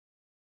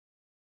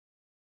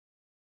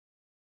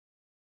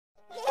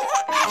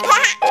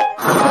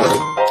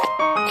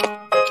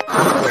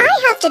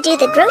do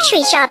the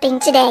grocery shopping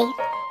today.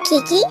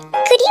 Kiki,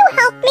 could you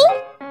help me?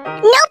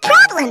 No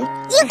problem.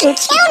 You can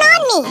count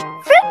on me.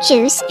 Fruit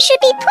juice should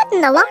be put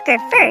in the locker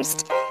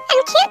first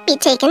and can't be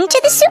taken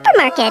to the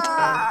supermarket.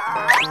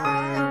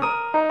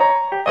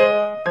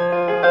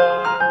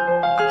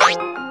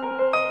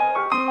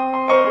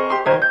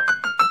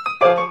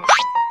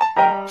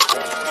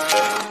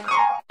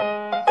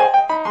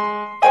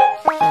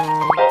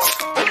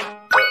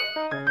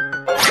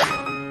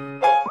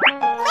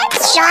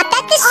 Let's shop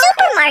at the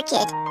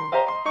supermarket.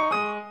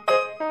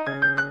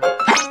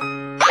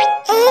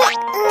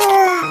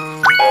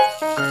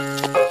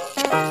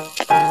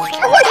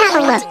 We'll have a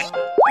look.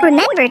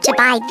 Remember to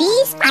buy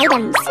these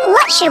items.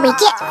 What should we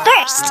get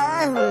first?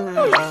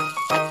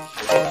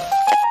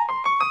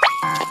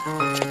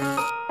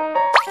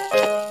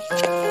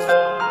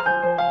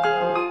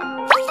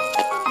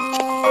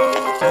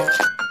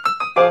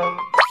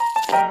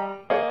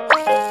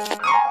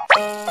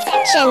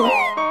 Section.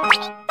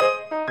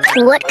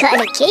 What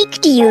kind of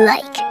cake do you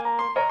like?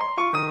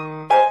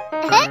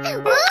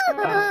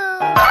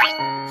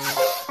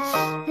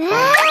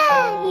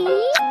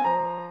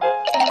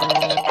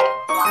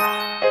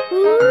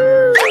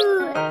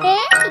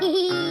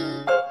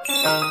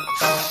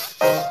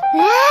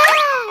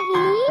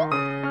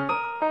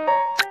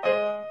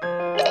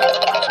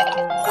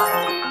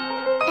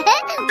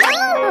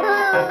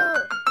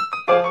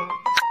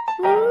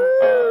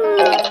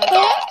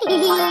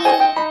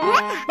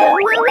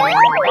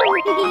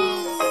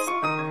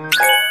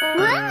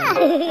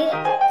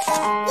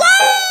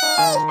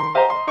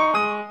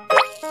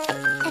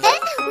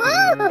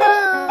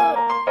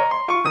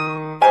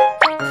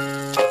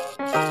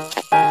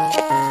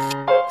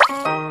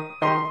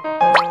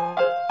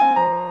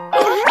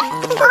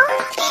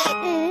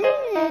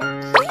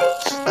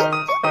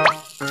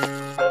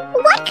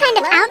 What kind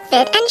of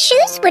outfit and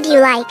shoes would you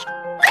like?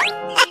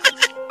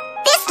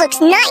 This looks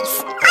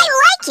nice. I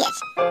like it.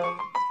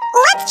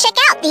 Let's check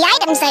out the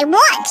items I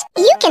want.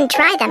 You can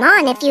try them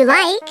on if you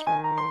like.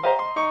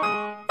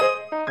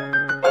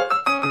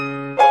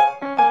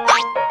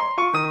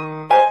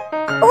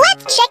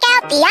 Let's check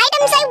out the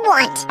items I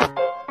want.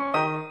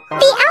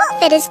 The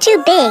outfit is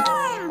too big.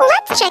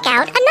 Let's check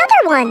out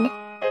another one.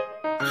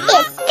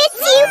 It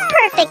fits you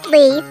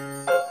perfectly.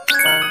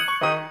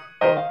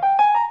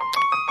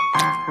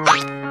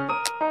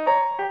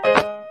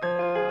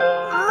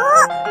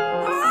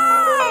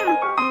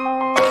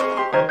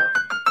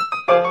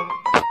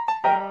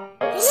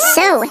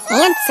 So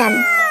handsome.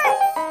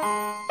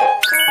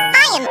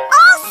 I am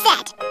all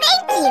set.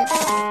 Thank you.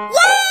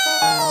 Yay!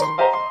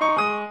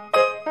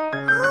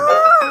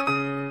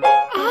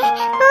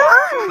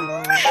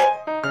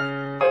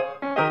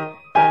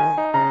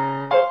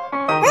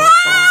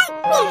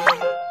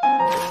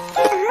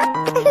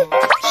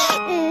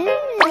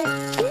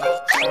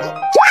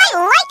 I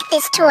like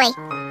this toy.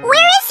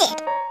 Where is it?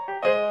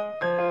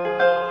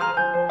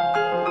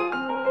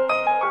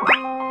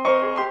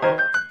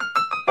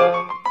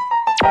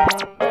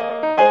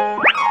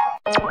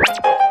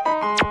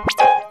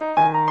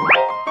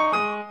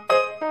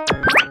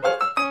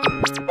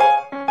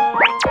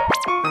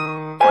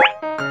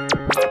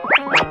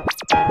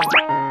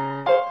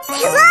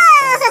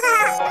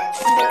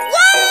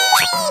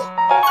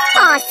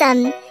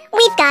 Awesome!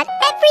 We've got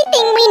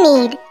everything we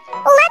need.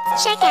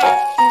 Let's check out.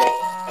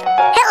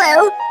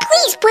 Hello,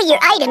 please put your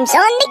items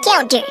on the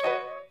counter.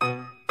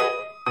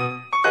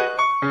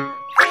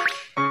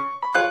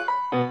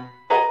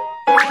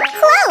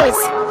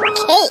 Clothes,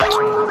 cake,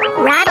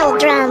 rattle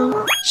drum,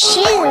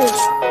 shoes.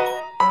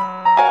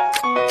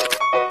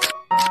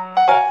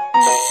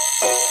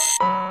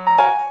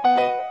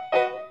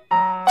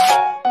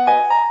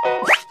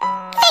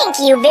 Thank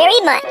you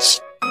very much.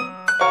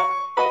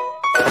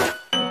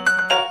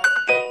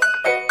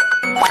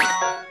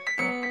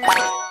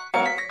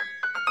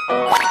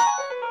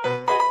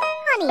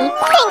 Honey,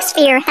 thanks for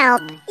your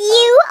help.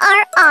 You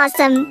are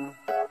awesome.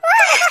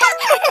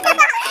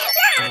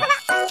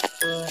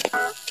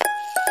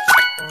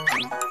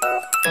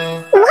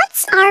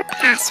 What's our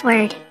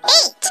password?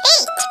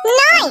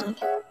 889.